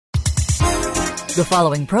The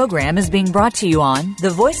following program is being brought to you on the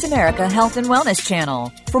Voice America Health and Wellness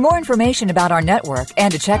Channel. For more information about our network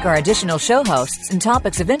and to check our additional show hosts and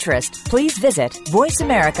topics of interest, please visit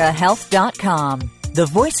voiceamericahealth.com. The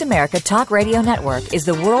Voice America Talk Radio Network is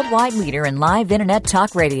the worldwide leader in live Internet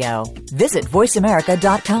talk radio. Visit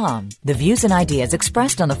voiceamerica.com. The views and ideas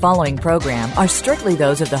expressed on the following program are strictly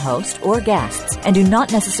those of the host or guests and do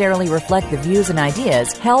not necessarily reflect the views and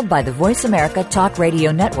ideas held by the Voice America Talk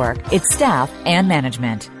Radio Network, its staff, and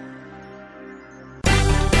management.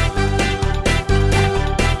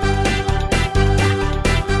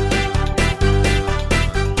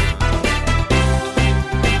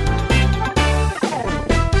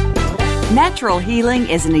 Natural healing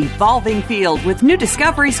is an evolving field with new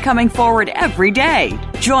discoveries coming forward every day.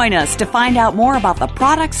 Join us to find out more about the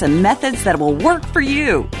products and methods that will work for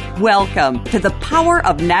you. Welcome to The Power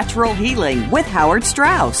of Natural Healing with Howard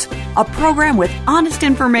Strauss, a program with honest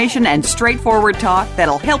information and straightforward talk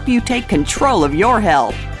that'll help you take control of your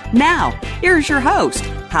health. Now, here's your host,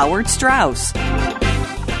 Howard Strauss.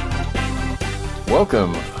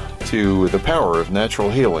 Welcome to The Power of Natural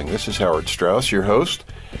Healing. This is Howard Strauss, your host.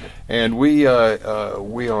 And we are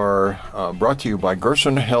brought to you by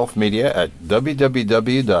Gerson Health Media at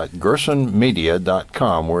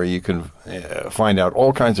www.gersonmedia.com, where you can find out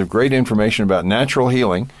all kinds of great information about natural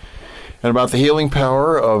healing and about the healing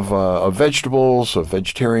power of vegetables, of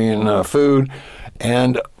vegetarian food,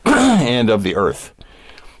 and and of the earth.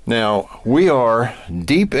 Now, we are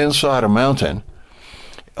deep inside a mountain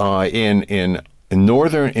in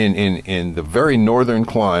the very northern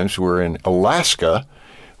climes. We're in Alaska,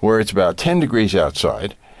 where it's about 10 degrees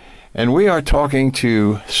outside, and we are talking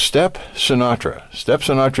to Step Sinatra. Step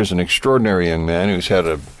Sinatra is an extraordinary young man who's had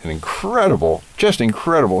an incredible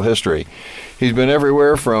history. He's been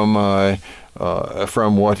everywhere from a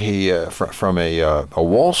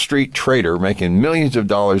Wall Street trader making millions of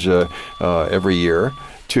dollars every year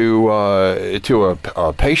to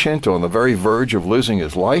a patient on the very verge of losing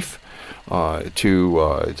his life. To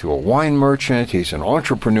a wine merchant. He's an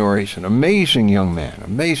entrepreneur. He's an amazing young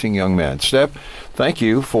man. Step, thank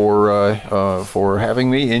you for having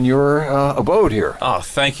me in your abode here. Oh,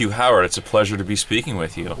 thank you, Howard. It's a pleasure to be speaking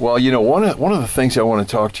with you. Well, you know, one of the things I want to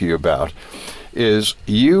talk to you about is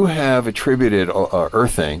you have attributed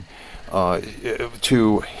earthing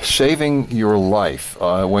to saving your life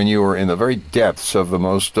when you were in the very depths of the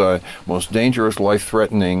most dangerous,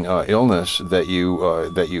 life-threatening illness that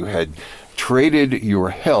you had traded your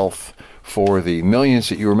health for the millions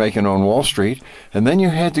that you were making on Wall Street, and then you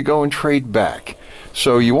had to go and trade back.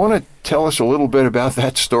 So you want to tell us a little bit about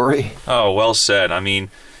that story? Oh, well said. I mean,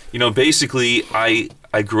 you know, basically, I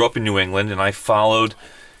grew up in New England, and I followed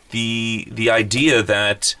the idea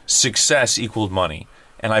that success equaled money.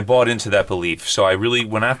 And I bought into that belief. So I really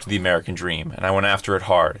went after the American dream, and I went after it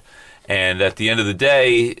hard. And at the end of the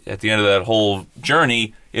day, at the end of that whole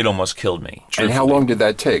journey, it almost killed me. Truthfully. And how long did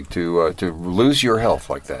that take to lose your health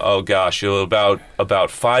like that? Oh gosh,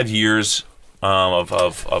 about 5 years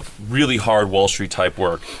of really hard Wall Street type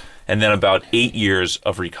work, and then about 8 years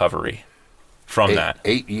of recovery from that.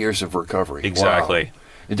 8 years of recovery. Exactly. Wow.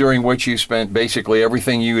 During which you spent basically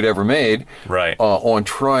everything you'd ever made on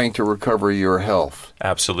trying to recover your health.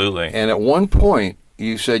 Absolutely. And at one point,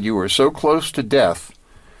 you said you were so close to death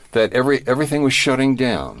that everything was shutting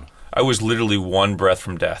down. I was literally one breath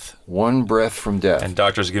from death. One breath from death. And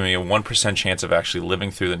doctors giving me a 1% chance of actually living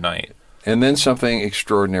through the night. And then something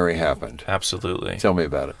extraordinary happened. Absolutely. Tell me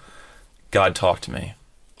about it. God talked to me.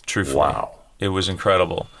 Truthfully. Wow. It was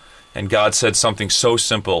incredible. And God said something so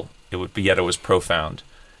simple, yet it was profound.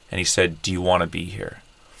 And he said, "Do you want to be here?"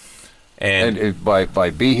 And by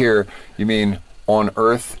be here, you mean on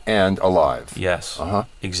earth and alive? Yes,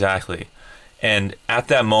 exactly. And at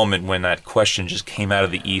that moment when that question just came out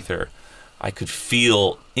of the ether, I could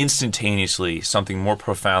feel instantaneously something more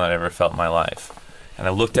profound than I ever felt in my life. And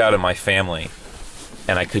I looked out at my family,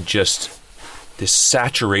 and I could just, this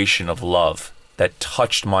saturation of love that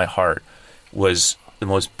touched my heart was the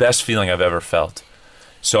most best feeling I've ever felt.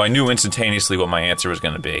 So I knew instantaneously what my answer was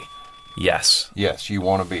going to be. Yes. Yes, you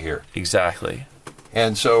want to be here. Exactly.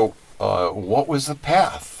 And so what was the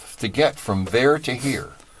path to get from there to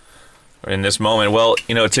here? In this moment, well,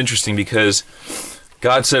 you know, it's interesting because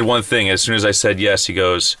God said one thing. As soon as I said yes, he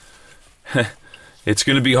goes, "It's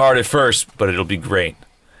going to be hard at first, but it'll be great."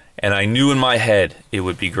 And I knew in my head it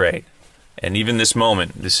would be great. And even this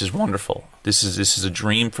moment, this is wonderful. This is a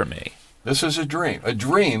dream for me. This is a dream. A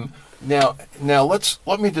dream. Now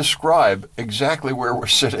let me describe exactly where we're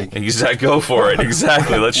sitting. Go for it.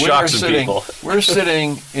 Exactly. Let's shock some people. We're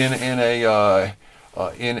sitting in a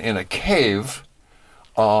cave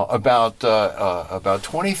about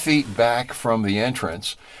 20 feet back from the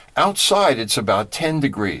entrance. Outside, it's about 10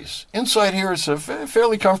 degrees. Inside here, it's a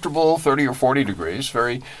fairly comfortable 30 or 40 degrees.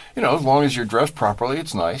 Very, as long as you're dressed properly,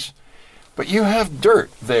 it's nice. But you have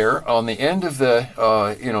dirt there on the end of the,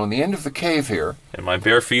 on the end of the cave here. And my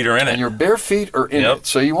bare feet are in it. And your bare feet are in it.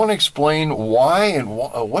 So you want to explain why and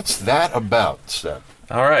what's that about, Steph?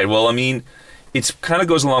 All right. Well, I mean, it kind of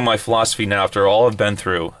goes along my philosophy now after all I've been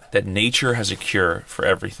through, that nature has a cure for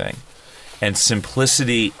everything. And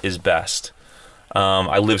simplicity is best.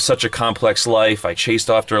 I lived such a complex life. I chased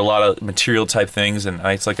after a lot of material type things, and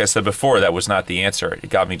it's like I said before, that was not the answer. It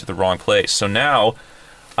got me to the wrong place. So now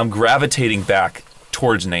I'm gravitating back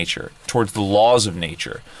towards nature, towards the laws of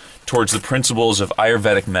nature, towards the principles of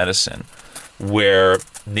Ayurvedic medicine, where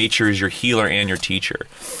nature is your healer and your teacher.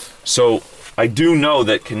 So I do know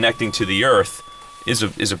that connecting to the earth is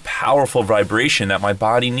a powerful vibration that my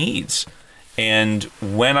body needs. And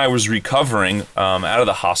when I was recovering out of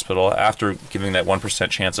the hospital after giving that 1%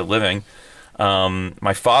 chance of living,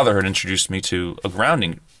 my father had introduced me to a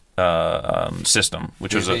grounding system,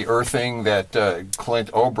 which was the earthing that Clint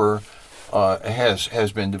Ober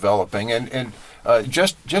has been developing. And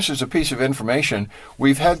just as a piece of information,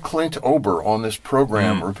 we've had Clint Ober on this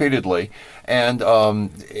program repeatedly, and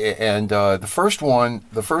the first one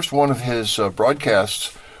of his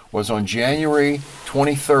broadcasts was on January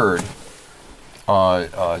 23rd.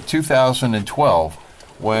 2012,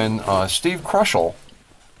 when Steve Krushel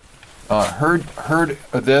heard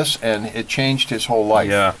of this, and it changed his whole life.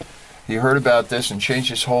 Yeah, he heard about this and changed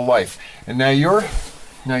his whole life. And now you're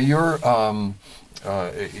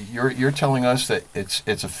telling us that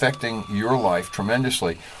it's affecting your life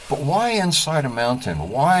tremendously. But why inside a mountain?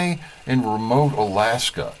 Why in remote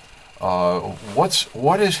Alaska?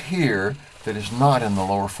 What is here that is not in the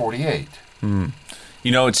lower 48?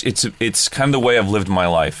 It's kind of the way I've lived my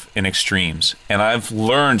life in extremes, and I've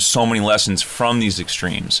learned so many lessons from these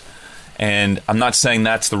extremes. And I'm not saying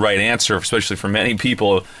that's the right answer, especially for many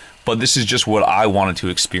people, but this is just what I wanted to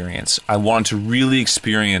experience. I wanted to really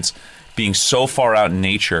experience being so far out in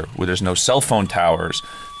nature where there's no cell phone towers,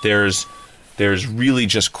 there's really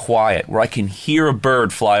just quiet, where I can hear a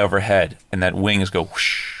bird fly overhead and that wings go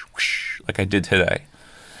whoosh, whoosh, like I did today.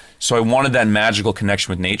 So I wanted that magical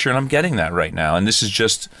connection with nature, and I'm getting that right now. And this is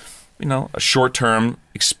just, a short-term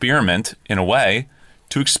experiment, in a way,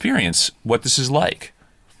 to experience what this is like.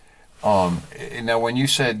 Now, when you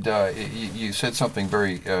said you said something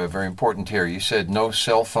very very important here. You said no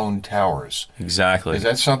cell phone towers. Exactly. Is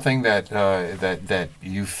that something that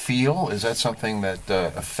you feel? Is that something that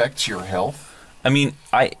affects your health? I mean,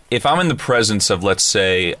 if I'm in the presence of, let's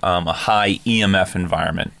say, a high EMF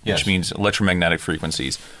environment, which means electromagnetic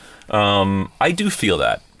frequencies, I do feel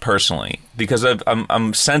that personally, because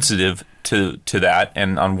I'm sensitive to that,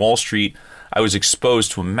 and on Wall Street, I was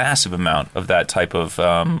exposed to a massive amount of that type of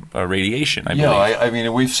radiation. I believe. I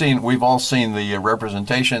mean, we've all seen the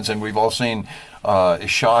representations, and we've all seen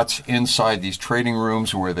shots inside these trading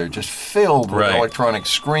rooms where they're just filled with electronic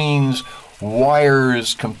screens,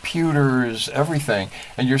 wires, computers, everything,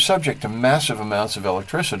 and you're subject to massive amounts of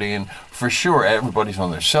electricity. And for sure, everybody's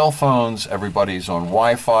on their cell phones, everybody's on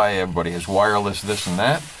Wi-Fi, everybody has wireless, this and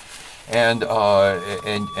that, and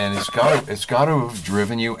it's got to have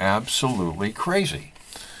driven you absolutely crazy.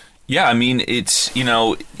 Yeah, I mean, it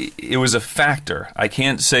was a factor. I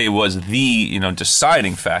can't say it was the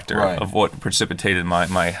deciding factor of what precipitated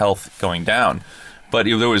my health going down. But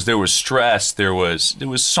there was stress, there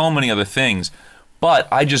was so many other things. But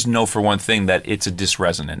I just know for one thing that it's a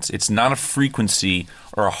dysresonance. It's not a frequency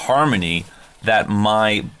or a harmony that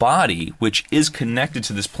my body, which is connected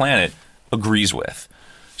to this planet, agrees with.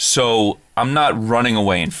 So I'm not running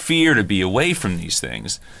away in fear to be away from these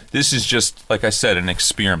things. This is just, like I said, an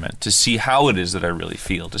experiment to see how it is that I really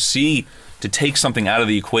feel, to take something out of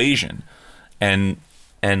the equation and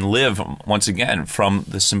live, once again, from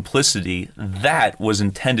the simplicity that was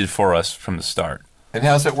intended for us from the start. And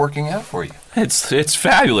how's it working out for you? It's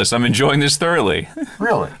fabulous. I'm enjoying this thoroughly.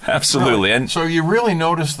 Really? Absolutely. Really? And so you really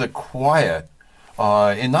notice the quiet,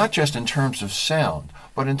 and not just in terms of sound,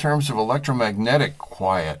 but in terms of electromagnetic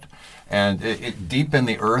quiet, and deep in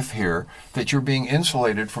the earth here, that you're being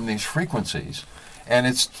insulated from these frequencies, and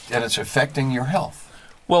it's affecting your health.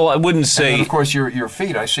 Well, I wouldn't say. And of course, your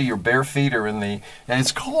feet. I see your bare feet are and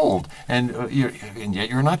it's cold, and yet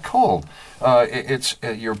you're not cold.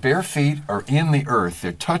 Your bare feet are in the earth.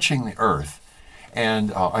 They're touching the earth,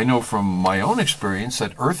 And I know from my own experience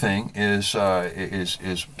that earthing is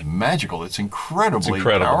magical. It's incredibly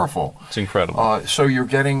powerful. It's incredible. So you're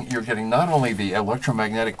getting not only the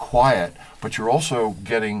electromagnetic quiet, but you're also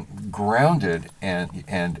getting grounded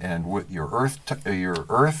and with your earth. The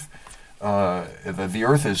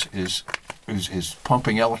earth is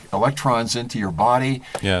pumping electrons into your body.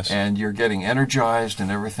 Yes. And you're getting energized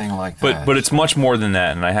and everything like that. But it's much more than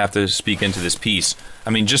that, and I have to speak into this piece. I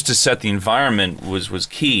mean, just to set the environment was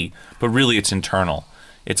key, but really it's internal.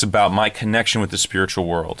 It's about my connection with the spiritual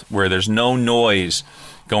world, where there's no noise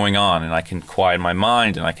going on, and I can quiet my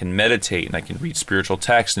mind, and I can meditate, and I can read spiritual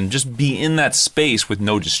text, and just be in that space with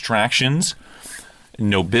no distractions,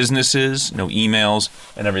 no businesses, no emails,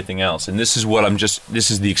 and everything else. And this is this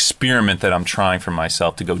is the experiment that I'm trying for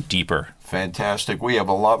myself to go deeper. Fantastic. We have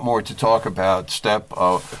a lot more to talk about, Step.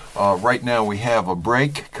 Right now we have a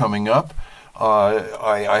break coming up.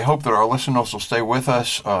 I hope that our listeners will stay with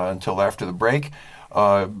us until after the break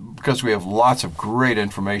because we have lots of great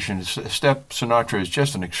information. Step Sinatra is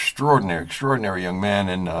just an extraordinary young man,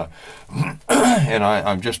 and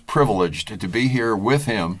I'm just privileged to be here with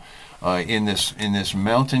him in this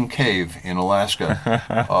mountain cave in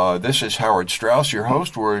Alaska. This is Howard Strauss, your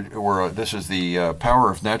host. This is the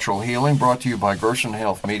Power of Natural Healing, brought to you by Gerson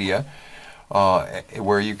Health Media,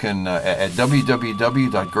 where you can at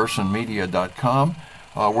www.gersonmedia.com,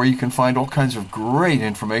 where you can find all kinds of great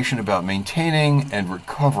information about maintaining and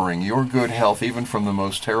recovering your good health, even from the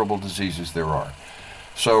most terrible diseases there are.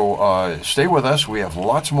 So stay with us. We have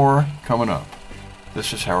lots more coming up.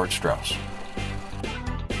 This is Howard Strauss.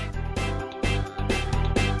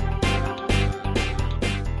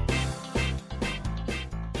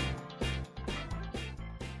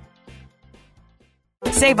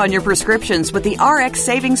 Save on your prescriptions with the RX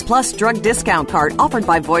Savings Plus drug discount card offered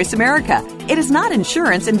by Voice America. It is not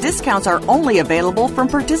insurance, and discounts are only available from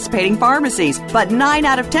participating pharmacies, but 9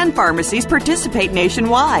 out of 10 pharmacies participate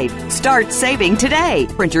nationwide. Start saving today.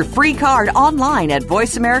 Print your free card online at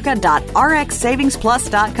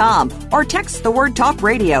voiceamerica.rxsavingsplus.com or text the word Talk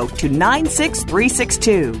Radio to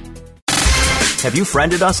 96362. Have you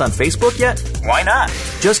friended us on Facebook yet? Why not?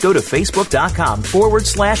 Just go to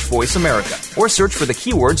facebook.com/Voice America or search for the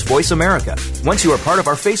keywords Voice America. Once you are part of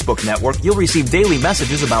our Facebook network, you'll receive daily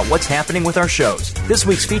messages about what's happening with our shows, this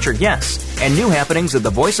week's featured guests, and new happenings of the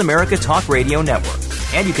Voice America Talk Radio Network.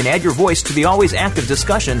 And you can add your voice to the always active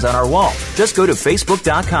discussions on our wall. Just go to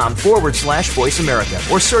facebook.com/Voice America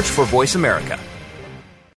or search for Voice America.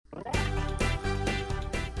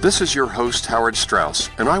 This is your host, Howard Strauss,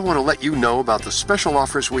 and I want to let you know about the special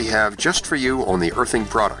offers we have just for you on the earthing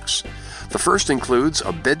products. The first includes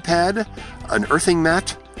a bed pad, an earthing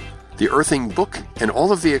mat, the earthing book, and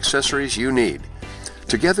all of the accessories you need.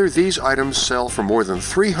 Together, these items sell for more than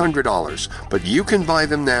 $300, but you can buy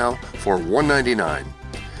them now for $199.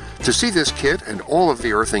 To see this kit and all of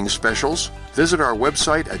the earthing specials, visit our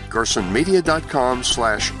website at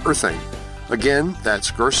gersonmedia.com/earthing. Again, that's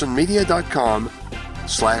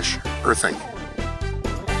gersonmedia.com/earthing.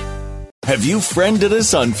 Have you friended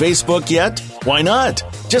us on Facebook yet? Why not?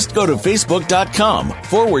 Just go to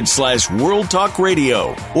facebook.com/World Talk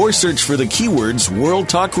Radio or search for the keywords World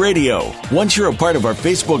Talk Radio. Once you're a part of our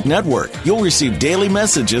Facebook network, you'll receive daily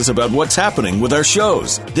messages about what's happening with our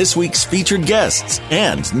shows, this week's featured guests,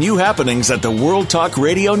 and new happenings at the World Talk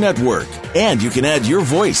Radio Network. And you can add your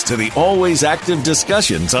voice to the always active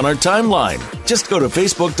discussions on our timeline. Just go to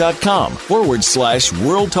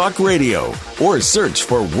facebook.com/World Talk Radio or search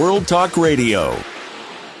for World Talk Radio.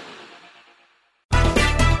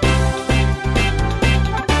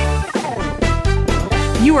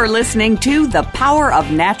 You are listening to The Power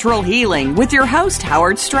of Natural Healing with your host,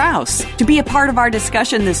 Howard Strauss. To be a part of our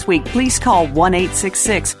discussion this week, please call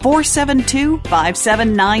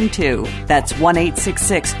 1-866-472-5792. That's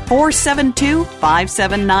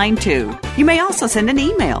 1-866-472-5792. You may also send an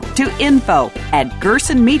email to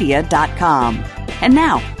info@gersonmedia.com. And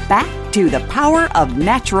now, back to The Power of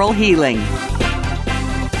Natural Healing.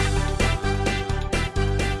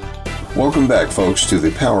 Welcome back, folks, to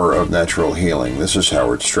the Power of Natural Healing. This is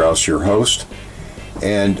Howard Strauss, your host,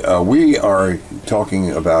 and we are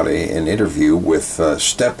talking about an interview with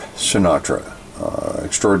Step Sinatra,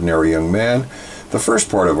 extraordinary young man. The first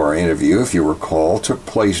part of our interview, if you recall, took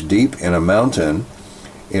place deep in a mountain,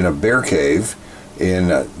 in a bear cave, in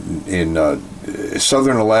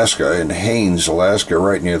southern Alaska, in Haines, Alaska,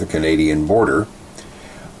 right near the Canadian border.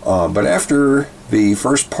 But after the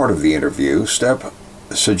first part of the interview, Step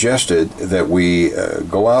suggested that we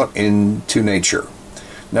go out into nature.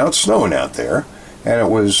 Now it's snowing out there, and it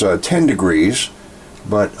was 10 degrees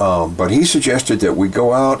But he suggested that we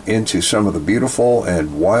go out into some of the beautiful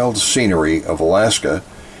and wild scenery of Alaska.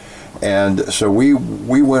 And so we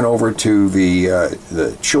went over to the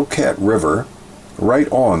Chilkat River,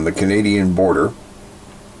 right on the Canadian border,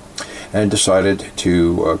 and decided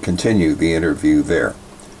to continue the interview there.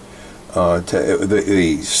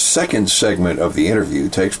 The second segment of the interview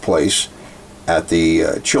takes place at the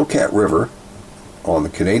Chilkat River on the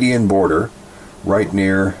Canadian border, right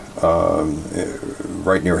near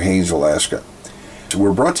Haines, Alaska. So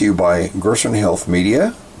we're brought to you by Gerson Health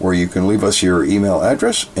Media, where you can leave us your email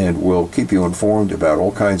address, and we'll keep you informed about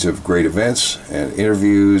all kinds of great events and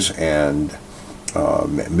interviews and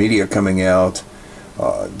media coming out,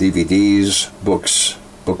 DVDs, books,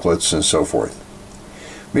 booklets, and so forth.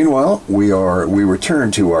 Meanwhile, we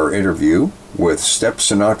return to our interview with Step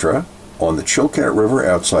Sinatra on the Chilkat River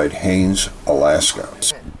outside Haines, Alaska.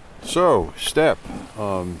 So, Step,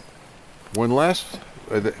 for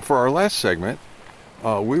our last segment,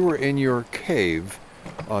 we were in your cave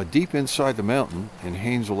deep inside the mountain in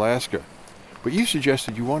Haines, Alaska. But you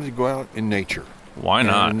suggested you wanted to go out in nature. Why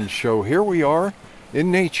not? And so here we are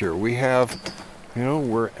in nature. We have,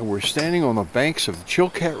 we're standing on the banks of the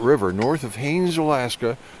Chilkat River north of Haines,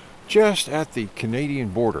 Alaska, just at the Canadian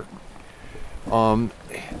border. But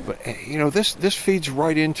this feeds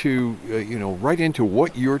right into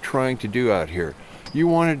what you're trying to do out here. You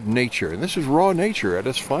wanted nature, and this is raw nature at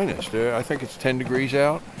its finest. I think it's 10 degrees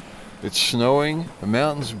out. It's snowing. The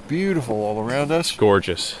mountains are beautiful all around us.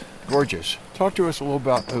 Gorgeous. Talk to us a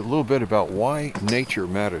little bit about why nature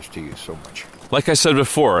matters to you so much. Like I said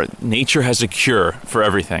before, nature has a cure for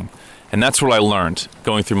everything. And that's what I learned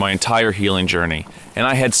going through my entire healing journey. And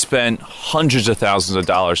I had spent hundreds of thousands of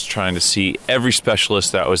dollars trying to see every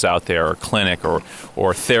specialist that was out there, or clinic,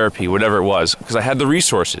 or therapy, whatever it was, because I had the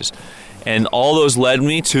resources. And all those led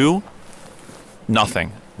me to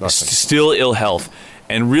nothing. Still ill health.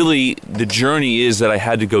 And really, the journey is that I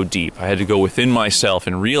had to go deep. I had to go within myself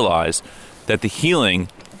and realize that the healing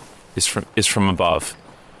is from above.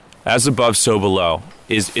 As above, so below.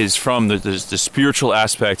 Is from the spiritual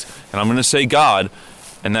aspect, and I'm going to say God,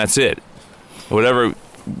 and that's it. Whatever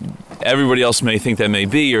everybody else may think that may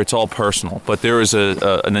be, or it's all personal. But there is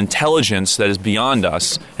an intelligence that is beyond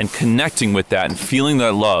us, and connecting with that and feeling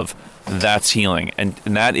that love, that's healing, and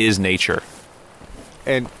that is nature.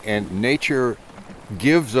 And nature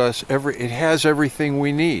gives us it has everything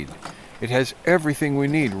we need. It has everything we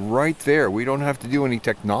need right there. We don't have to do any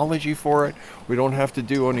technology for it. We don't have to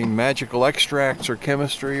do any magical extracts or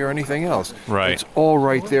chemistry or anything else. Right. It's all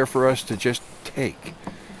right there for us to just take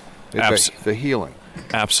the healing.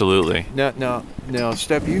 Absolutely. Now,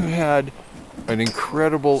 Step, you had an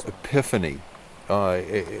incredible epiphany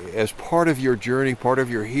as part of your journey, part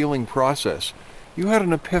of your healing process. You had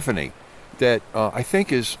an epiphany that I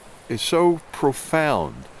think is so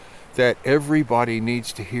profound that everybody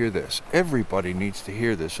needs to hear this. Everybody needs to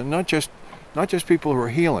hear this, and not just people who are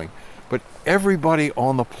healing, but everybody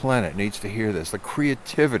on the planet needs to hear this. The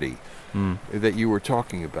creativity that you were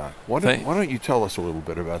talking about. Why don't you tell us a little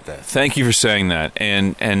bit about that? Thank you for saying that.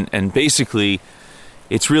 And basically,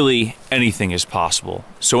 it's really anything is possible.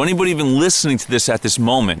 So anybody even listening to this at this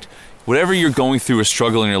moment, whatever you're going through a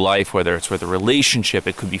struggle in your life, whether it's with a relationship,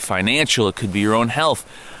 it could be financial, it could be your own health,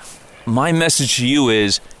 my message to you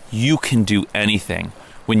is, you can do anything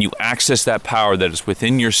when you access that power that is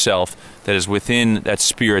within yourself, that is within that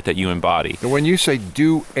spirit that you embody. And when you say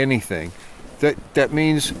do anything, that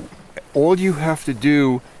means all you have to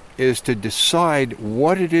do is to decide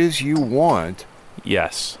what it is you want.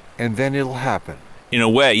 Yes. And then it'll happen. In a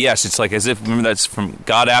way, yes. It's like as if, remember, that's from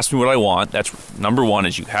God asked me what I want. That's number one,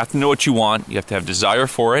 is you have to know what you want. You have to have desire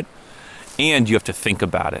for it. And you have to think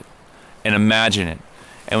about it and imagine it.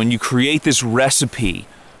 And when you create this recipe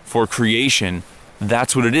for creation,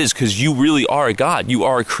 that's what it is, because you really are a God. You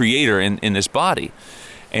are a creator in this body.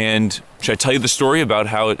 And should I tell you the story about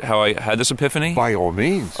how I had this epiphany? By all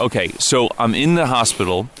means. Okay, so I'm in the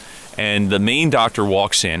hospital, and the main doctor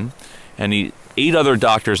walks in, and 8 other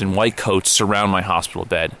doctors in white coats surround my hospital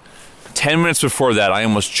bed. 10 minutes before that, I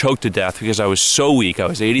almost choked to death because I was so weak. I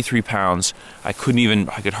was 83 pounds. I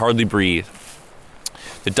could hardly breathe.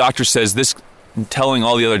 The doctor says this, telling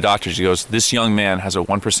all the other doctors, he goes, this young man has a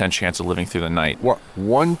 1% chance of living through the night. What,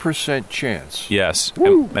 1% chance? Yes.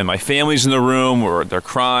 And my family's in the room, or they're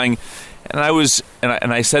crying. And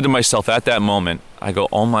I said to myself at that moment, I go,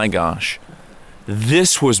 oh my gosh,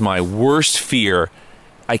 this was my worst fear.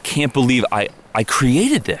 I can't believe I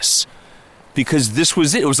created this. Because this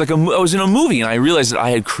was it. It was like I was in a movie, and I realized that I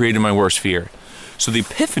had created my worst fear. So the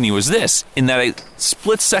epiphany was this, in that a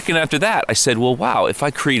split second after that, I said, well, wow, if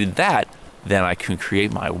I created that, then I can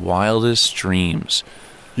create my wildest dreams.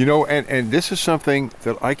 You know, and this is something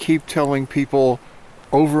that I keep telling people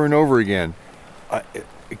over and over again.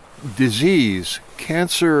 Disease,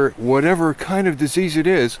 cancer, whatever kind of disease it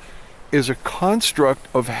is a construct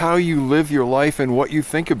of how you live your life and what you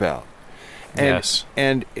think about. And, yes.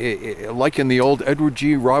 And like in the old Edward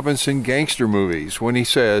G. Robinson gangster movies, when he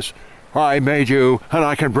says, "I made you and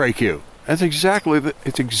I can break you." That's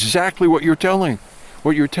it's exactly what you're telling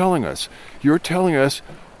us. You're telling us,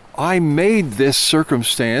 I made this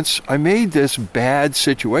circumstance, I made this bad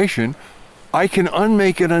situation, I can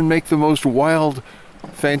unmake it and make the most wild,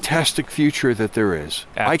 fantastic future that there is.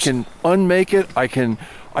 I can unmake it, I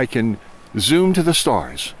can zoom to the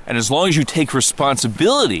stars. And as long as you take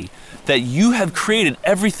responsibility that you have created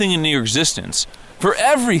everything in your existence for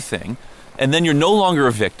everything, and then you're no longer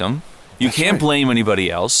a victim, you can't blame anybody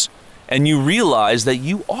else, and you realize that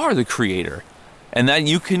you are the creator and that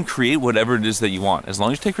you can create whatever it is that you want. As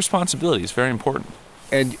long as you take responsibility, it's very important.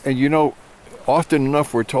 And you know, often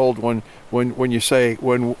enough we're told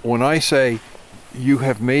when I say you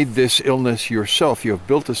have made this illness yourself, you have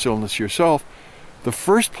built this illness yourself, the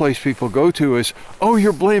first place people go to is, oh,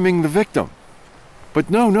 you're blaming the victim. But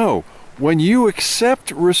no. When you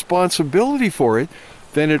accept responsibility for it,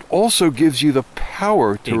 then it also gives you the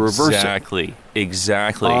power to reverse it.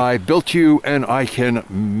 Exactly. I built you and I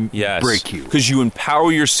can break you. Because you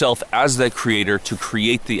empower yourself as that creator to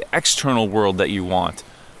create the external world that you want.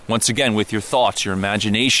 Once again, with your thoughts, your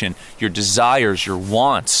imagination, your desires, your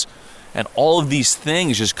wants. And all of these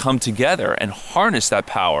things just come together and harness that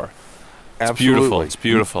power. Absolutely. It's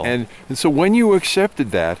beautiful. And so when you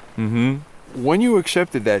accepted that, can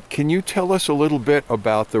you tell us a little bit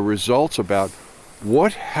about the results, about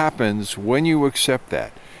what happens when you accept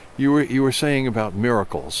that? You were saying about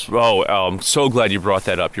miracles. Oh, I'm so glad you brought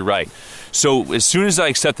that up. You're right. So as soon as I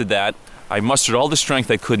accepted that, I mustered all the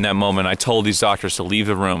strength I could in that moment. I told these doctors to leave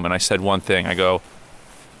the room, and I said one thing. I go,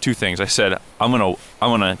 two things. I said, I'm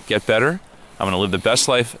gonna get better. I'm gonna live the best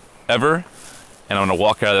life ever. And I'm going to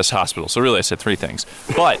walk out of this hospital. So really, I said three things.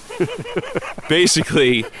 But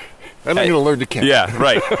basically... And I'm going to learn to count. Yeah,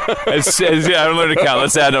 right. I'm going to learn to count.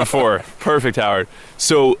 Let's add up 4. Perfect, Howard.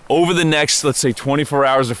 So over the next, let's say, 24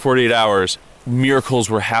 hours or 48 hours, miracles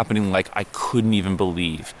were happening like I couldn't even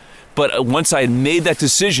believe. But once I had made that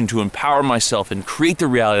decision to empower myself and create the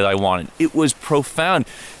reality that I wanted, it was profound.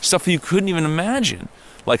 Stuff that you couldn't even imagine.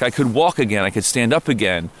 Like I could walk again. I could stand up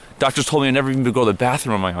again. Doctors told me I never even to go to the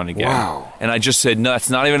bathroom on my own again. Wow. And I just said, no,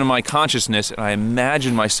 that's not even in my consciousness. And I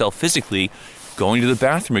imagined myself physically going to the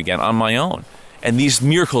bathroom again on my own. And these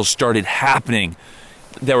miracles started happening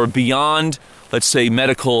that were beyond, let's say,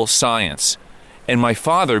 medical science. And my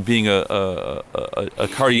father, being a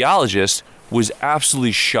cardiologist, was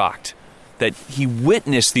absolutely shocked that he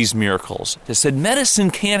witnessed these miracles. That said, medicine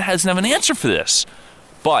doesn't have an answer for this.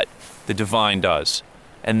 But the divine does.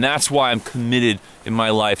 And that's why I'm committed in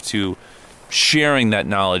my life to sharing that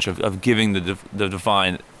knowledge of giving the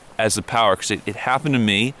divine as the power, because it happened to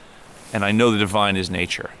me, and I know the divine is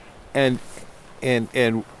nature. And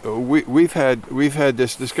we've had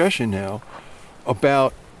this discussion now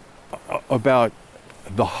about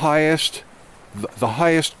the highest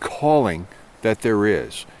calling that there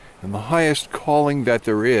is, and the highest calling that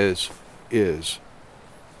there is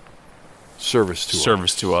service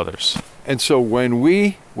to others. And so when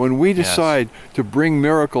we decide to bring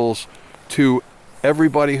miracles to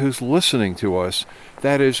everybody who's listening to us,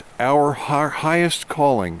 that is our highest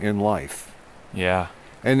calling in life. Yeah.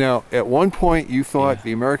 And now, at one point, you thought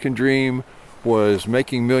the American dream was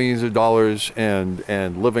making millions of dollars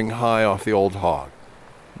and living high off the old hog.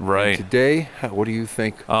 Right. And today, what do you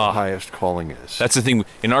think the highest calling is? That's the thing.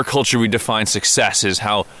 In our culture, we define success as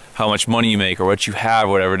how much money you make or what you have,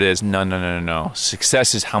 whatever it is. No.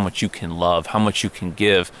 Success is how much you can love, how much you can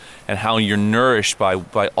give, and how you're nourished by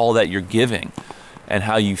all that you're giving, and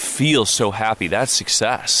how you feel so happy. That's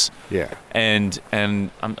success. Yeah. And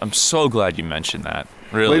I'm so glad you mentioned that.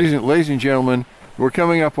 Really. Ladies and gentlemen, we're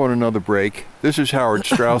coming up on another break. This is Howard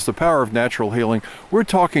Strauss, The Power of Natural Healing. We're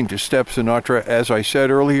talking to Step Sinatra, as I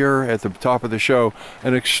said earlier at the top of the show,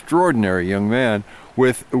 an extraordinary young man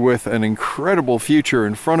with an incredible future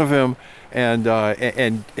in front of him, and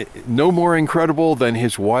no more incredible than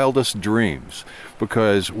his wildest dreams,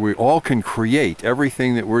 because we all can create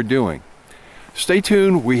everything that we're doing. Stay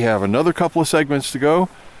tuned. We have another couple of segments to go.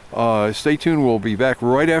 Stay tuned. We'll be back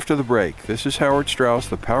right after the break. This is Howard Strauss,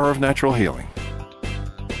 The Power of Natural Healing.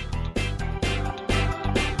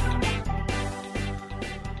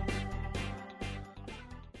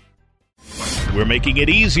 We're making it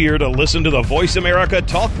easier to listen to the Voice America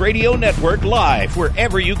Talk Radio Network live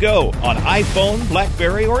wherever you go on iPhone,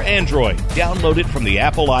 BlackBerry, or Android. Download it from the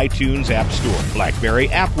Apple iTunes App Store, BlackBerry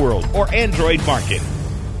App World, or Android Market.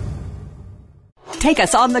 Take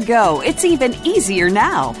us on the go. It's even easier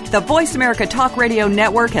now. The Voice America Talk Radio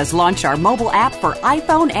Network has launched our mobile app for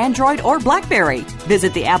iPhone, Android, or BlackBerry.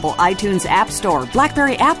 Visit the Apple iTunes App Store,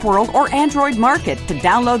 BlackBerry App World, or Android Market to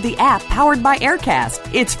download the app powered by Aircast.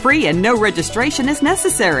 It's free and no registration is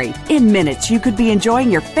necessary. In minutes, you could be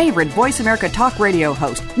enjoying your favorite Voice America Talk Radio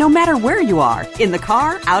host, no matter where you are. In the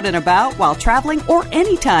car, out and about, while traveling, or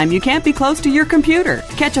anytime you can't be close to your computer.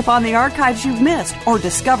 Catch up on the archives you've missed or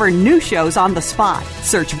discover new shows on the spot.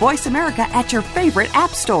 Search Voice America at your favorite app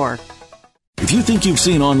store. If you think you've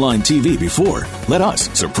seen online TV before, let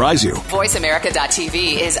us surprise you.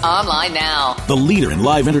 VoiceAmerica.tv is online now. The leader in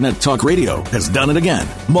live Internet talk radio has done it again.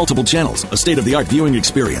 Multiple channels, a state-of-the-art viewing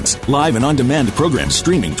experience, live and on-demand programs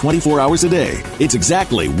streaming 24 hours a day. It's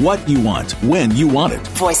exactly what you want, when you want it.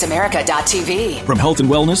 VoiceAmerica.tv. From health and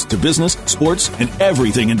wellness to business, sports, and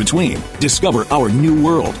everything in between. Discover our new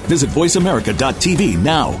world. Visit VoiceAmerica.tv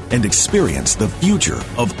now and experience the future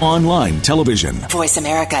of online television.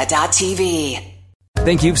 VoiceAmerica.tv.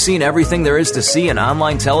 Think you've seen everything there is to see in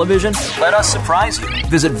online television? Let us surprise you.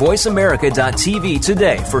 Visit VoiceAmerica.tv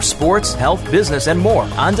today for sports, health, business, and more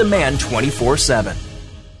on demand 24/7.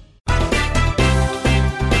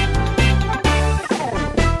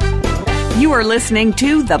 You are listening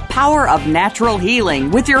to The Power of Natural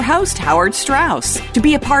Healing with your host, Howard Strauss. To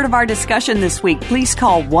be a part of our discussion this week, please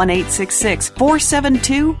call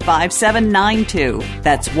 1-866-472-5792.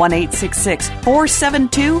 That's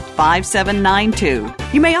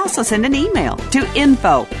 1-866-472-5792. You may also send an email to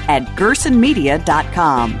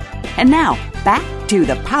info@gersonmedia.com. And now, back to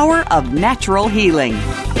The Power of Natural Healing.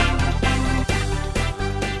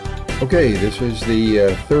 Okay, this is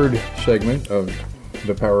the third segment of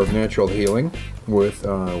The Power of Natural Healing with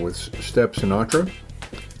Step Sinatra,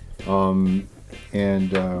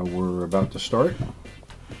 and we're about to start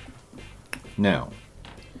now.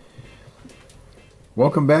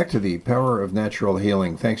 Welcome back to The Power of Natural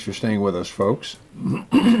Healing. Thanks for staying with us, folks.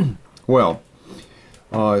 Well,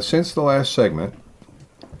 since the last segment,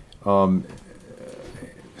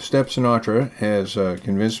 Step Sinatra has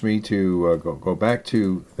convinced me to go back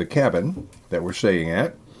to the cabin that we're staying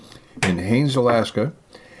at in Haines, Alaska,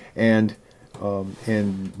 and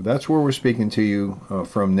that's where we're speaking to you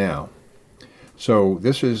from now. So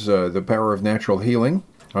this is The Power of Natural Healing.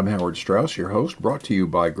 I'm Howard Strauss, your host, brought to you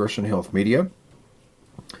by Gerson Health Media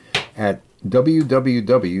at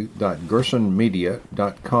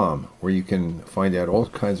www.gersonmedia.com, where you can find out all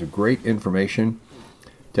kinds of great information,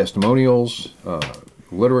 testimonials,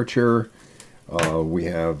 literature. We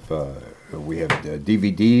have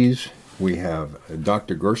DVDs. We have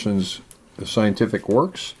Dr. Gerson's scientific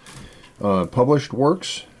works, published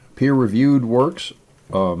works, peer-reviewed works.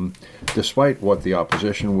 Despite what the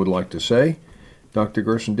opposition would like to say, Dr.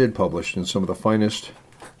 Gerson did publish in some of the finest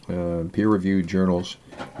peer-reviewed journals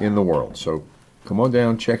in the world. So come on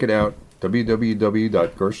down, check it out,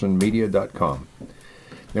 www.gersonmedia.com.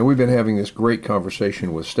 Now, we've been having this great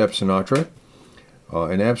conversation with Step Sinatra,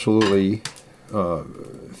 an absolutely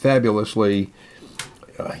fabulously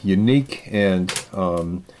unique and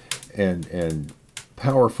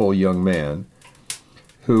powerful young man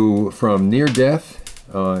who, from near death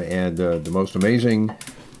and the most amazing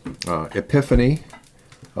epiphany,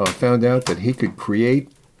 found out that he could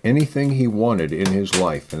create anything he wanted in his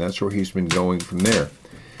life, and that's where he's been going from there.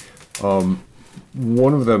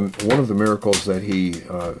 One of the miracles that he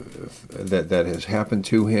that has happened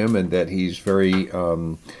to him, and that he's very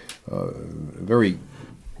very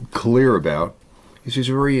clear about, is he's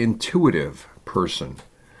a very intuitive person.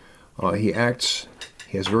 He has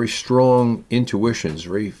very strong intuitions,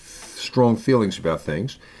 very strong feelings about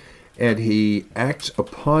things, and he acts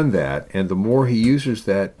upon that. And the more he uses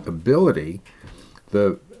that ability,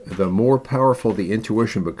 the more powerful the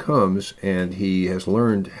intuition becomes, and he has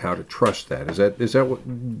learned how to trust that. Is that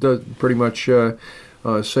what does pretty much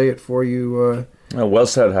say it for you? Well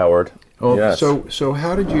said, Howard. Oh, yes. So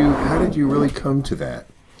how did you really come to that?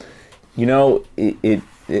 You know, it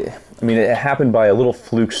happened by a little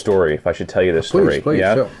fluke story, if I should tell you this story. Please,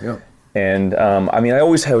 yeah. Yeah. And I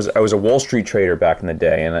was a Wall Street trader back in the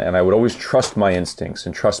day, and I would always trust my instincts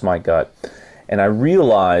and trust my gut. And I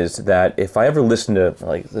realized that if I ever listened to,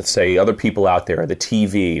 like, let's say, other people out there, the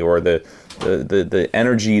TV, or the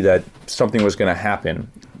energy that something was going to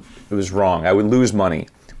happen, it was wrong. I would lose money.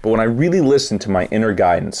 But when I really listened to my inner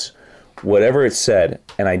guidance, whatever it said,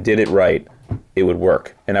 and I did it right, it would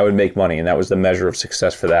work, and I would make money, and that was the measure of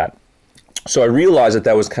success for that. So I realized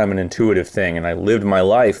that was kind of an intuitive thing, and I lived my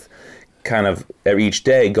life kind of each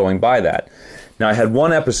day going by that. Now, I had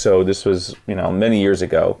one episode, this was, many years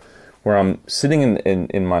ago, where I'm sitting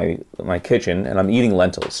in my kitchen and I'm eating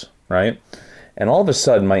lentils, right? And all of a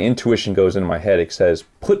sudden, my intuition goes into my head. It says,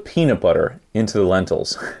 put peanut butter into the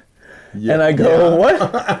lentils. Yeah, and I go,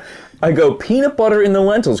 what? I go, peanut butter in the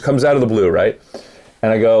lentils, comes out of the blue, right?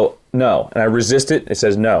 And I go, no. And I resist it. It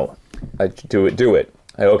says, no. I do it.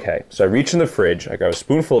 Okay. So I reach in the fridge. I got a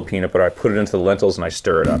spoonful of peanut butter. I put it into the lentils and I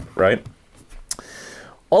stir it up, right?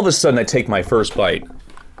 All of a sudden, I take my first bite.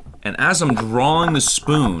 And as I'm drawing the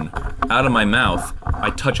spoon out of my mouth, I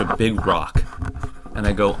touch a big rock. And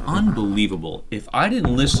I go, unbelievable. If I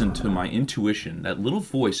didn't listen to my intuition, that little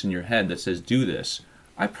voice in your head that says, do this,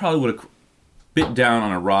 I probably would have bit down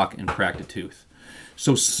on a rock and cracked a tooth.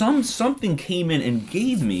 So something came in and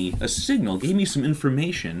gave me a signal, gave me some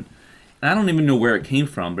information. And I don't even know where it came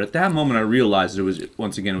from, but at that moment I realized it was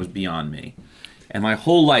beyond me. And my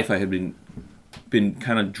whole life I had been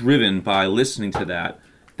kind of driven by listening to that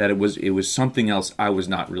it was something else. I was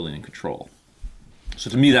not really in control. So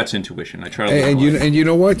to me, that's intuition. I try to. And you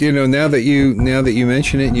know what? Now that you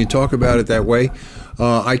mention it and you talk about it that way,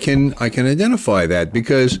 I can identify that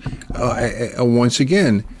because once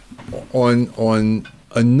again, on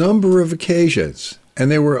a number of occasions, and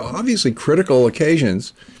they were obviously critical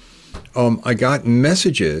occasions, I got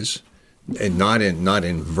messages, and not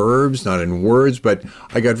in verbs, not in words, but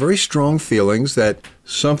I got very strong feelings that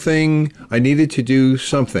I needed to do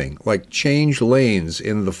something like change lanes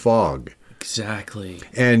in the fog. Exactly.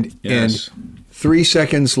 And 3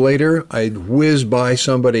 seconds later, I'd whiz by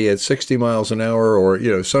somebody at 60 miles an hour,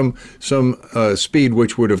 or some speed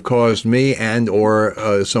which would have caused me and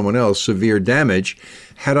or someone else severe damage,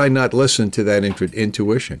 had I not listened to that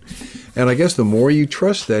intuition. And I guess the more you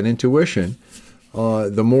trust that intuition,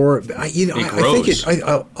 the more I think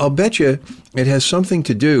I'll bet you it has something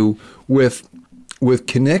to do with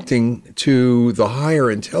connecting to the higher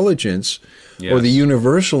intelligence. Yes. Or the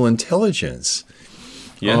universal intelligence.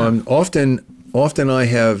 Yeah. Often I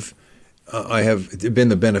have been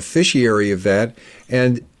the beneficiary of that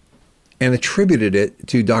and attributed it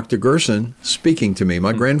to Dr. Gerson speaking to me,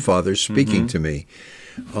 my grandfather speaking to me.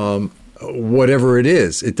 Whatever it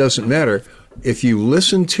is, it doesn't matter. If you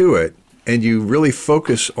listen to it and you really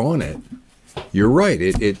focus on it, you're right.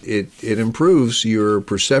 It improves your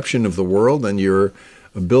perception of the world and your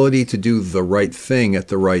ability to do the right thing at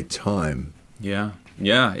the right time. Yeah.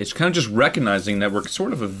 It's kind of just recognizing that we're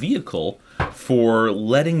sort of a vehicle for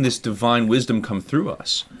letting this divine wisdom come through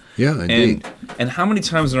us. Yeah, indeed. And how many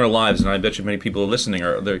times in our lives, and I bet you many people are listening,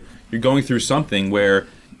 you're going through something where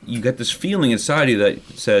you get this feeling inside you that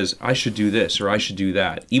says, I should do this or I should do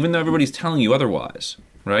that, even though everybody's telling you otherwise,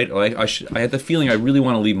 right? Like I had the feeling I really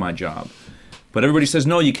want to leave my job. But everybody says,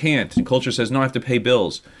 no, you can't. And culture says, no, I have to pay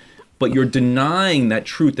bills. But you're denying that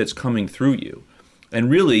truth that's coming through you. And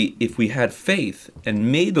really, if we had faith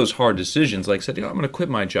and made those hard decisions, like said, I'm going to quit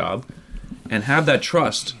my job and have that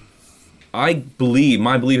trust, my belief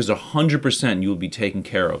is 100% you will be taken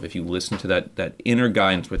care of if you listen to that inner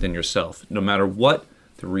guidance within yourself, no matter what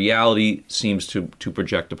the reality seems to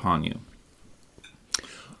project upon you.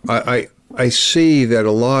 I see that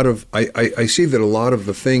a lot of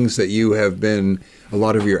the things that you have been, a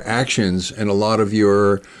lot of your actions and a lot of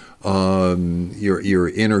your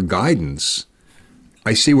inner guidance,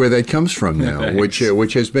 I see where that comes from now, which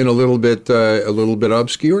has been a little bit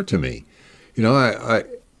obscure to me.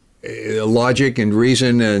 Logic and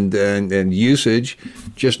reason and usage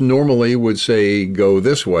just normally would say go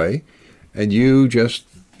this way, and you just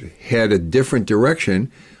had a different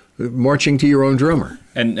direction, marching to your own drummer.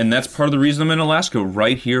 And that's part of the reason I'm in Alaska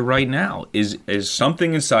right here, right now, is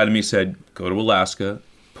something inside of me said, go to Alaska,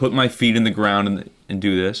 put my feet in the ground and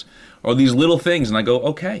do this, or these little things, and I go,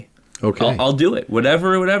 okay. I'll do it,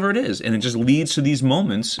 whatever it is. And it just leads to these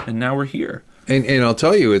moments, and now we're here. And I'll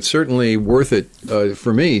tell you, it's certainly worth it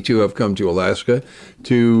for me to have come to Alaska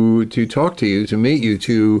to talk to you, to meet you,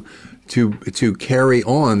 to carry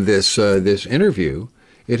on this interview.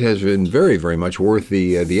 It has been very, very much worth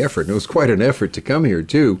the effort. And it was quite an effort to come here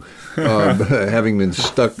too, having been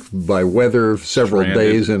stuck by weather several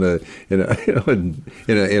days in a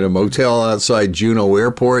motel outside Juneau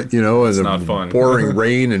Airport, and the pouring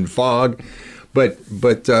rain and fog. But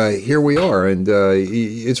here we are, and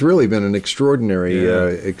it's really been an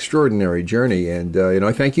extraordinary journey. And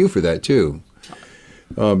I thank you for that too,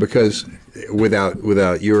 because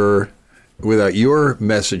without your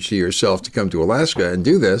message to yourself to come to Alaska and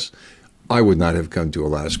do this, I would not have come to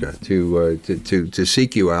Alaska to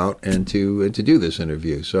seek you out and to do this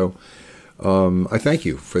interview. So I thank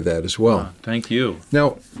you for that as well. Thank you.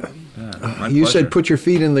 Now, you pleasure. said put your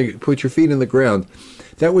feet in the ground.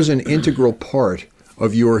 That was an integral part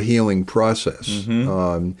of your healing process.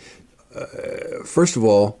 Mm-hmm. First of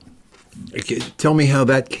all, tell me how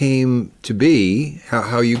that came to be,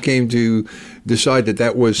 how you came to decide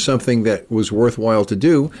that was something that was worthwhile to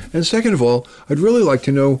do. And second of all, I'd really like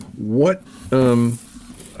to know what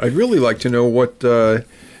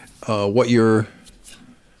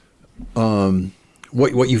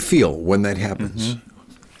what you feel when that happens. Mm-hmm.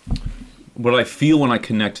 What I feel when I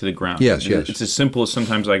connect to the ground. Yes. It's as simple as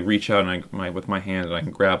sometimes I reach out and with my hand and I can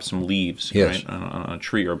grab some leaves right, on a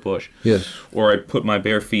tree or a bush. Yes. Or I put my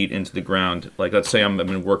bare feet into the ground. Like, let's say I've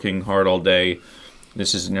been working hard all day.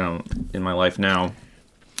 This is, in my life now.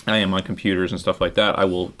 I am on computers and stuff like that. I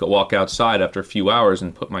will walk outside after a few hours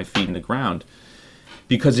and put my feet in the ground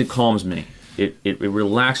because it calms me. It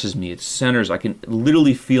relaxes me. It centers. I can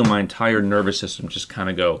literally feel my entire nervous system just kind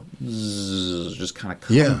of go, zzz, just kind of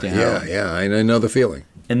calm down. Yeah. I know the feeling.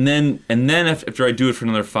 And then after I do it for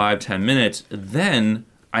another 5-10 minutes, then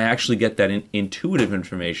I actually get that intuitive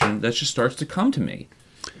information that just starts to come to me.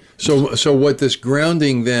 So what this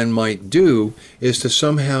grounding then might do is to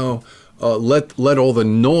somehow let all the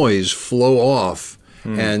noise flow off.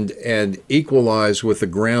 And equalize with the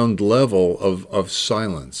ground level of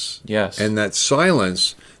silence. Yes. And that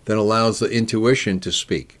silence then allows the intuition to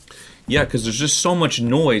speak. Yeah, because there's just so much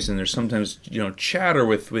noise, and there's sometimes chatter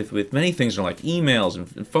with many things, like emails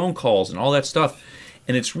and phone calls and all that stuff,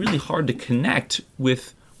 and it's really hard to connect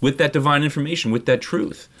with that divine information, with that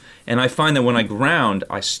truth. And I find that when I ground,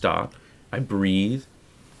 I stop, I breathe,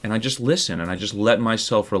 and I just listen, and I just let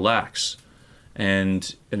myself relax.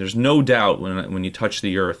 And there's no doubt when you touch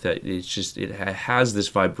the earth that it has this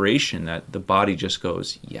vibration that the body just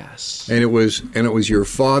goes yes. And it was your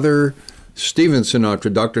father, Stephen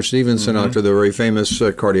Sinatra, Dr. Stephen Sinatra, the very famous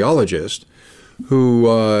cardiologist,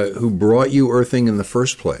 who brought you earthing in the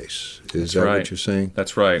first place. Is that what you're saying?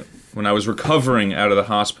 That's right. When I was recovering out of the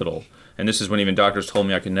hospital, and this is when even doctors told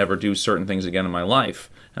me I could never do certain things again in my life,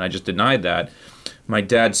 and I just denied that. My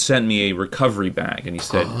dad sent me a recovery bag, and he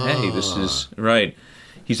said, hey, this is, right.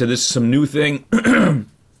 He said, this is some new thing. I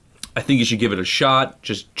think you should give it a shot.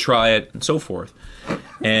 Just try it, and so forth.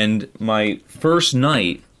 And my first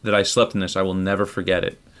night that I slept in this, I will never forget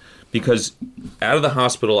it. Because out of the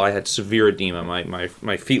hospital, I had severe edema.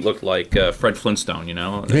 My feet looked like Fred Flintstone,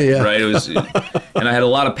 Yeah. Right? It was, and I had a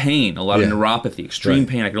lot of pain, a lot of neuropathy, extreme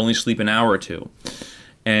pain. I could only sleep an hour or two.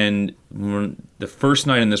 And the first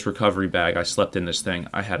night in this recovery bag, I slept in this thing.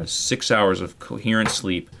 I had 6 hours of coherent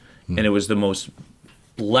sleep, and it was the most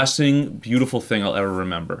blessing, beautiful thing I'll ever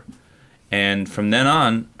remember. And from then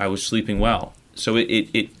on, I was sleeping well. So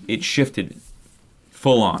it shifted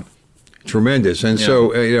full on. Tremendous. And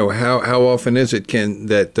so, how often is it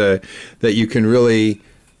that you can really,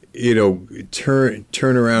 turn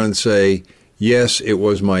around and say, yes, it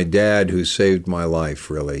was my dad who saved my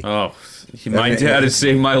life, really. Oh, my dad has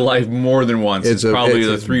saved my life more than once. It's probably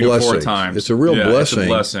the 3 to 4 times. It's a real blessing. It's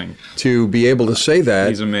a blessing To be able to say that.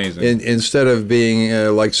 He's amazing. Instead of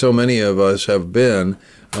being like so many of us have been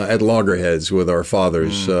at loggerheads with our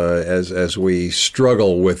fathers as we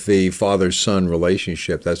struggle with the father-son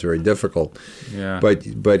relationship. That's very difficult. Yeah. But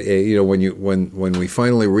when we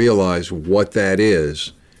finally realize what that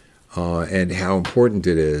is and how important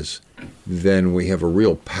it is, then we have a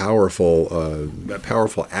real powerful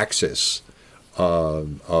axis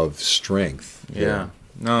of strength. Yeah.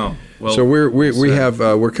 No. Well, so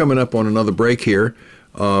we're coming up on another break here.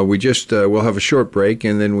 We'll have a short break,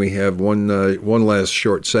 and then we have one last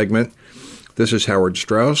short segment. This is Howard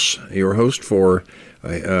Strauss, your host for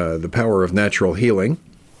The Power of Natural Healing,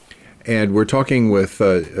 and we're talking with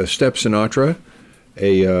Step Sinatra.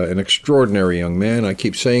 An extraordinary young man. I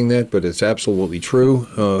keep saying that, but it's absolutely true.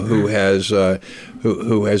 Who has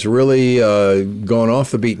really gone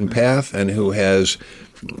off the beaten path, and who has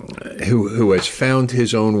found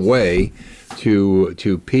his own way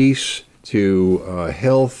to peace, to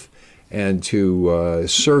health, and to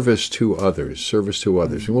service to others.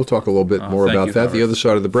 And we'll talk a little bit more about that Howard. The other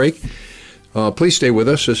side of the break. Please stay with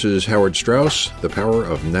us. This is Howard Strauss, The Power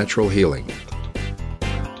of Natural Healing.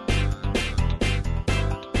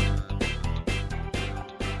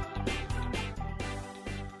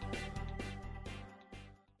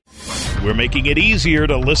 We're making it easier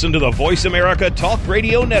to listen to the Voice America Talk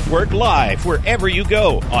Radio Network live wherever you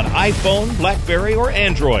go on iPhone, BlackBerry, or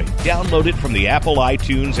Android. Download it from the Apple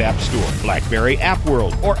iTunes App Store, BlackBerry App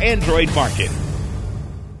World, or Android Market.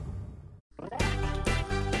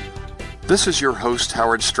 This is your host,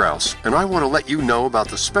 Howard Strauss, and I want to let you know about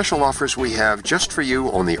the special offers we have just for you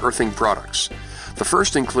on the earthing products. The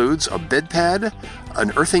first includes a bed pad,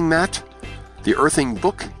 an earthing mat, the earthing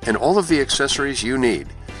book, and all of the accessories you need.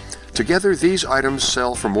 Together, these items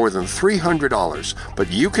sell for more than $300, but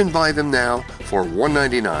you can buy them now for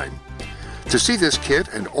 $199. To see this kit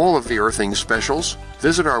and all of the earthing specials,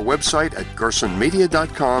 visit our website at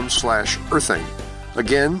gersonmedia.com/earthing.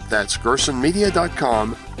 Again, that's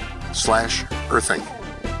gersonmedia.com/earthing.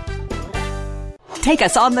 Take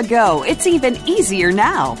us on the go. It's even easier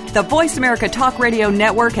now. The Voice America Talk Radio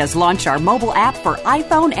Network has launched our mobile app for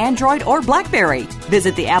iPhone, Android, or BlackBerry.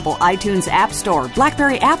 Visit the Apple iTunes App Store,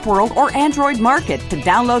 BlackBerry App World, or Android Market to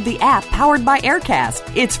download the app powered by Aircast.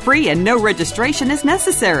 It's free and no registration is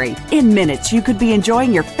necessary. In minutes, you could be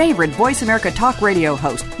enjoying your favorite Voice America Talk Radio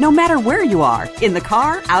host, no matter where you are, in the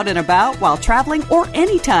car, out and about, while traveling, or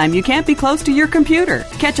anytime you can't be close to your computer.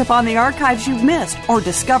 Catch up on the archives you've missed or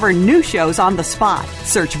discover new shows on the spot.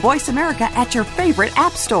 Search Voice America at your favorite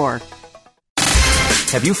app store.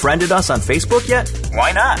 Have you friended us on Facebook yet?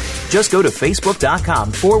 Why not? Just go to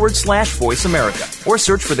facebook.com/Voice America or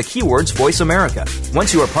search for the keywords Voice America.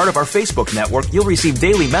 Once you are part of our Facebook network, you'll receive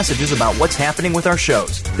daily messages about what's happening with our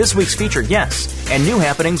shows, this week's featured guests, and new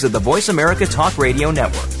happenings at the Voice America Talk Radio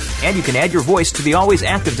Network. And you can add your voice to the always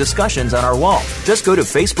active discussions on our wall. Just go to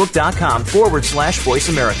facebook.com/Voice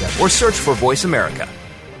America or search for Voice America.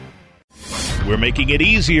 We're making it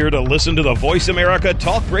easier to listen to the Voice America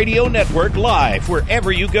Talk Radio Network live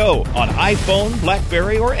wherever you go on iPhone,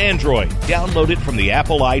 BlackBerry, or Android. Download it from the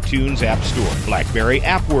Apple iTunes App Store, BlackBerry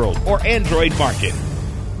App World, or Android Market.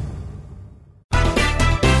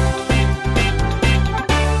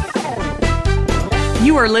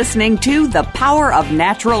 You are listening to The Power of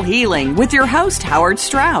Natural Healing with your host, Howard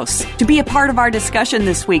Strauss. To be a part of our discussion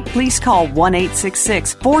this week, please call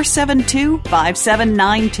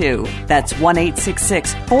 1-866-472-5792. That's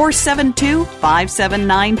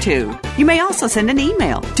 1-866-472-5792. You may also send an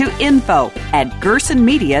email to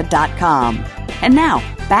info@gersonmedia.com. And now,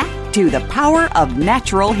 back to The Power of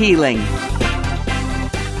Natural Healing.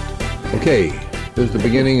 Okay, this is the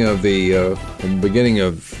beginning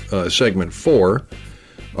of segment 4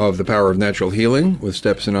 of The Power of Natural Healing with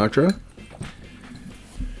Step Sinatra.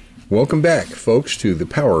 Welcome back, folks, to The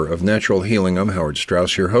Power of Natural Healing. I'm Howard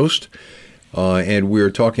Strauss, your host, and we're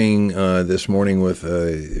talking this morning with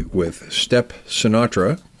Step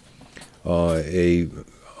Sinatra, a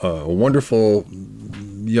wonderful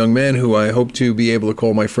young man who I hope to be able to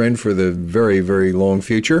call my friend for the very, very long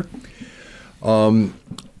future,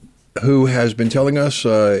 who has been telling us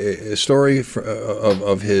a story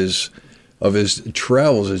of his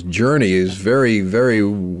travels, his journey, his very, very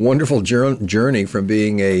wonderful journey from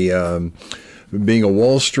being a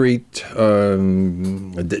Wall Street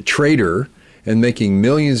trader and making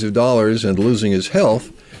millions of dollars and losing his health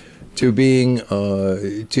to being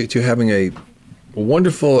to having a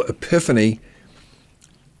wonderful epiphany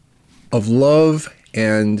of love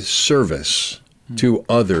and service to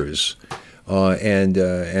others, and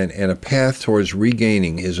a path towards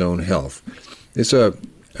regaining his own health.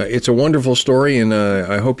 It's a wonderful story, and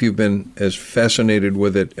I hope you've been as fascinated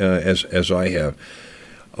with it as I have.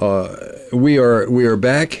 We are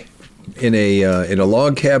back in a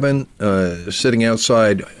log cabin sitting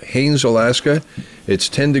outside Haines, Alaska. It's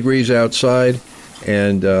 10 degrees outside,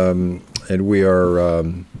 and we're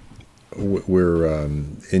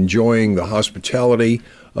enjoying the hospitality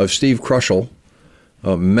of Steve Krushel,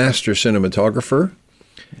 a master cinematographer,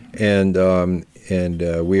 and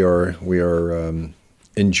we are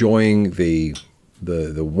enjoying the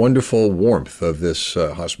wonderful warmth of this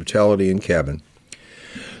hospitality and cabin.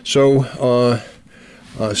 So,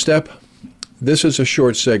 Step, this is a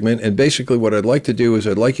short segment, and basically what I'd like to do is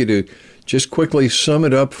I'd like you to just quickly sum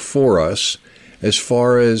it up for us as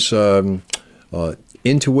far as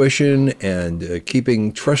intuition and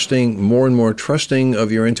keeping more and more trusting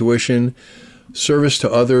of your intuition, service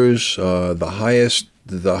to others, the highest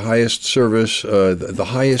service, the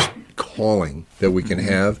highest calling that we can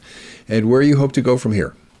have, and where you hope to go from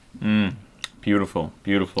here. Beautiful.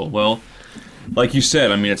 Well, like you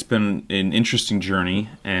said, I mean, it's been an interesting journey,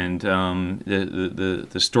 and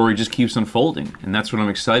the story just keeps unfolding, and that's what I'm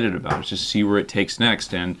excited about. Is just see where it takes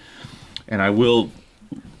next, and I will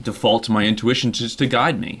default to my intuition just to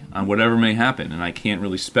guide me on whatever may happen, and I can't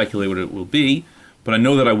really speculate what it will be, but I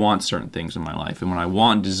know that I want certain things in my life, and when I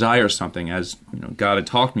want and desire something, as God had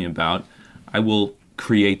talked to me about, I will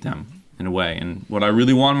create them in a way. And what I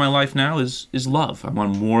really want in my life now is love. I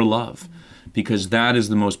want more love, because that is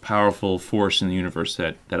the most powerful force in the universe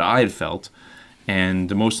that I had felt, and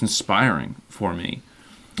the most inspiring for me.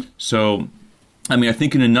 So, I mean, I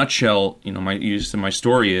think in a nutshell, my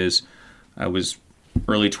story is I was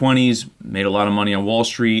early 20s, made a lot of money on Wall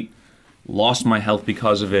Street, lost my health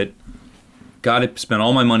because of it, spent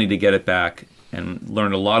all my money to get it back, and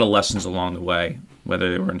learned a lot of lessons along the way,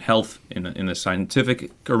 whether they were in health, in the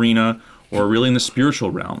scientific arena, or really in the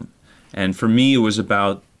spiritual realm. And for me, it was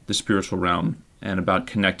about the spiritual realm and about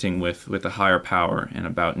connecting with a higher power and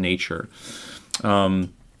about nature.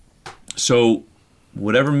 So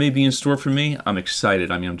whatever may be in store for me, I'm excited.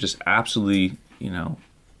 I mean, I'm just absolutely,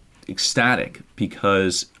 ecstatic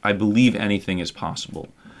because I believe anything is possible.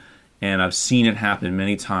 And I've seen it happen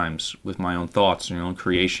many times with my own thoughts and my own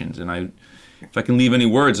creations. And if I can leave any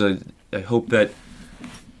words, I hope that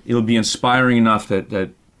it'll be inspiring enough that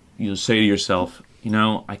you'll say to yourself,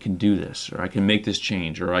 I can do this, or I can make this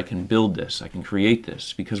change, or I can build this, I can create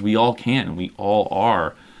this, because we all can. We all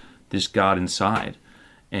are this God inside.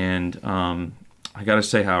 And I got to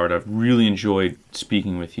say, Howard, I've really enjoyed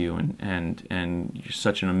speaking with you, and you're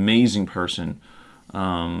such an amazing person.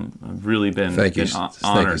 I've really been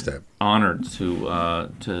honored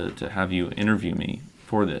to have you interview me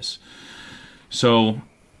for this. So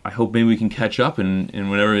I hope maybe we can catch up in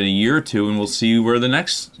whatever, a year or two, and we'll see where the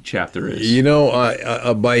next chapter is.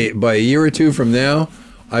 By a year or two from now,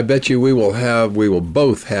 I bet you we will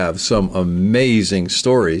both have some amazing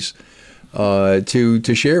stories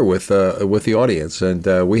to share with the audience.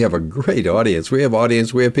 And we have a great audience. We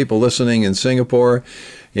have people listening in Singapore,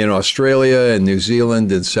 in Australia, and New Zealand,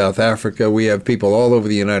 and South Africa. We have people all over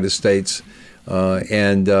the United States.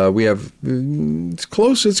 And we have it's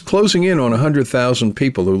closing in on 100,000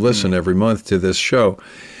 people who listen every month to this show,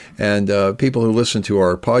 and people who listen to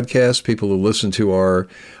our podcast, people who listen to our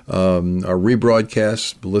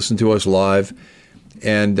rebroadcasts, listen to us live,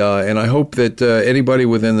 and I hope that anybody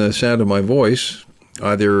within the sound of my voice,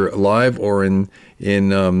 either live or in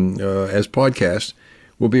as podcast,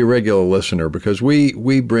 will be a regular listener, because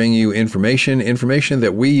we bring you information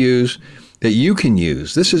that we use, that you can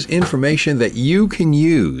use. This is information that you can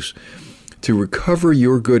use to recover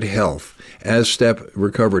your good health, as Step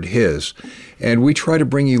recovered his. And we try to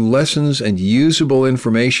bring you lessons and usable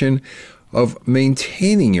information of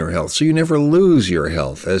maintaining your health, so you never lose your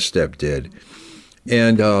health, as Step did.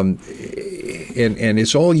 And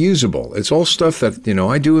it's all usable. It's all stuff that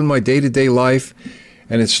I do in my day-to-day life,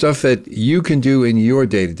 and it's stuff that you can do in your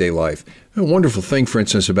day-to-day life. A wonderful thing, for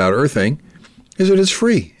instance, about earthing is that it's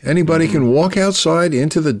free. Anybody can walk outside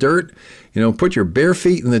into the dirt, put your bare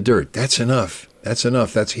feet in the dirt. That's enough.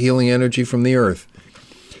 That's healing energy from the earth,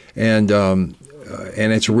 and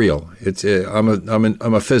it's real.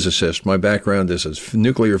 I'm a physicist. My background is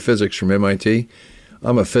nuclear physics from MIT.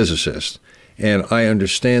 I'm a physicist, and I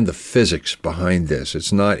understand the physics behind this.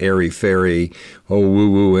 It's not airy-fairy,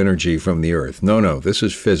 woo-woo energy from the earth. No, this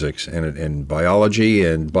is physics and biology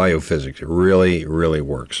and biophysics. It really, really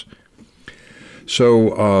works.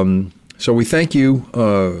 So we thank you.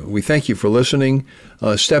 We thank you for listening.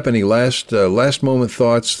 Step, any last moment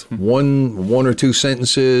thoughts? One or two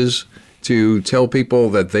sentences to tell people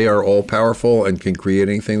that they are all powerful and can create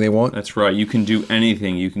anything they want. That's right. You can do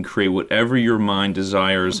anything. You can create whatever your mind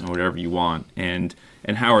desires and whatever you want. And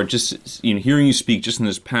Howard, just hearing you speak just in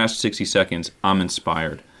this past 60 seconds, I'm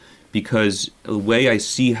inspired. Because the way I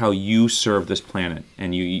see how you serve this planet,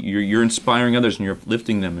 and you're inspiring others, and you're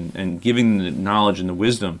lifting them and giving them the knowledge and the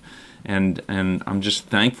wisdom, and I'm just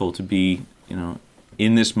thankful to be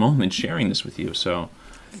in this moment sharing this with you. So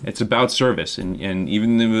it's about service, and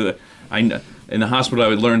even in the hospital I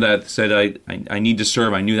would learn that said I need to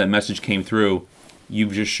serve. I knew that message came through.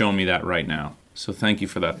 You've just shown me that right now. So thank you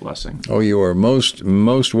for that blessing. Oh, you are most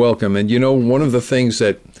welcome. And one of the things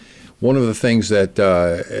that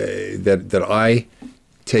I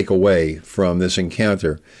take away from this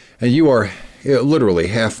encounter, and you are literally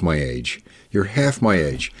half my age. You're half my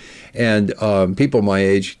age, and people my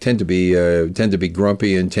age tend to be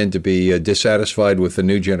grumpy and tend to be dissatisfied with the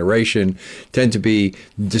new generation, tend to be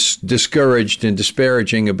discouraged and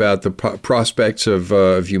disparaging about the prospects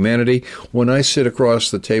of humanity. When I sit across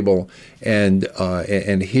the table and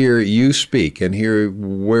hear you speak and hear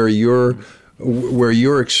where your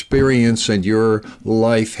experience and your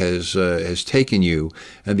life has taken you,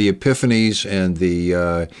 and the epiphanies and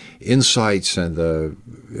the insights and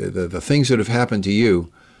the things that have happened to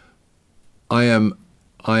you, I am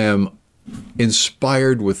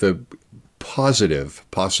inspired with the positive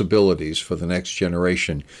possibilities for the next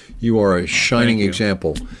generation. You are a shining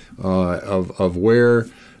example of where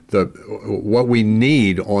what we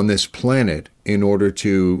need on this planet in order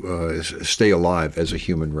to stay alive as a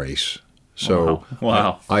human race. So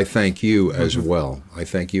Wow. I thank you as well. I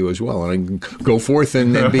thank you as well. And go forth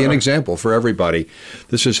and be an example for everybody.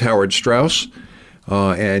 This is Howard Strauss,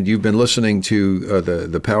 and you've been listening to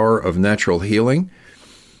the Power of Natural Healing,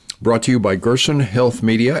 brought to you by Gerson Health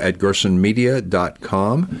Media at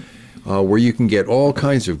gersonmedia.com, where you can get all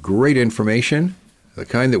kinds of great information, the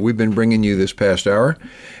kind that we've been bringing you this past hour,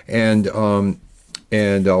 and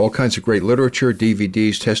all kinds of great literature,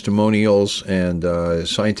 DVDs, testimonials, and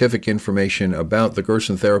scientific information about the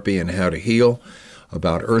Gerson therapy and how to heal,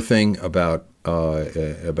 about earthing, about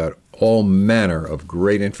all manner of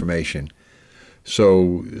great information.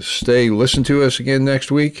 So listen to us again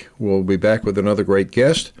next week. We'll be back with another great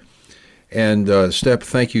guest. And Step,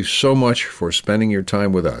 thank you so much for spending your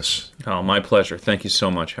time with us. Oh, my pleasure. Thank you so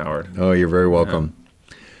much, Howard. Oh, you're very welcome.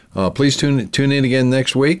 Please tune in again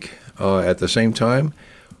next week at the same time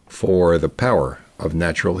for the Power of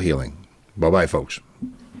Natural Healing. Bye-bye, folks.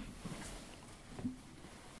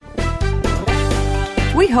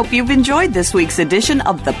 We hope you've enjoyed this week's edition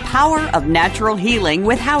of The Power of Natural Healing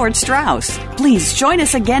with Howard Strauss. Please join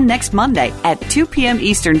us again next Monday at 2 p.m.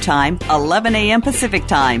 Eastern Time, 11 a.m. Pacific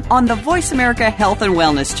Time on the Voice America Health and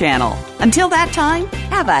Wellness Channel. Until that time,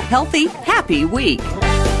 have a healthy, happy week.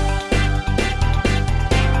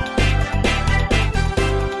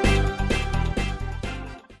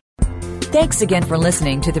 Thanks again for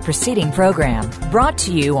listening to the preceding program, brought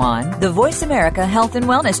to you on the Voice America Health and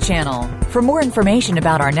Wellness Channel. For more information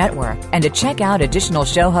about our network and to check out additional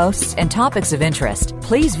show hosts and topics of interest,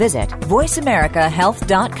 please visit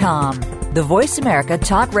voiceamericahealth.com. The Voice America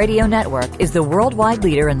Talk Radio Network is the worldwide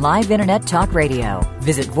leader in live Internet talk radio.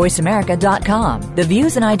 Visit voiceamerica.com. The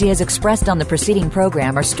views and ideas expressed on the preceding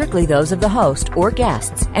program are strictly those of the host or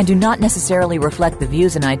guests and do not necessarily reflect the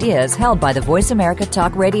views and ideas held by the Voice America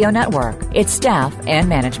Talk Radio Network, its staff, and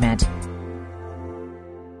management.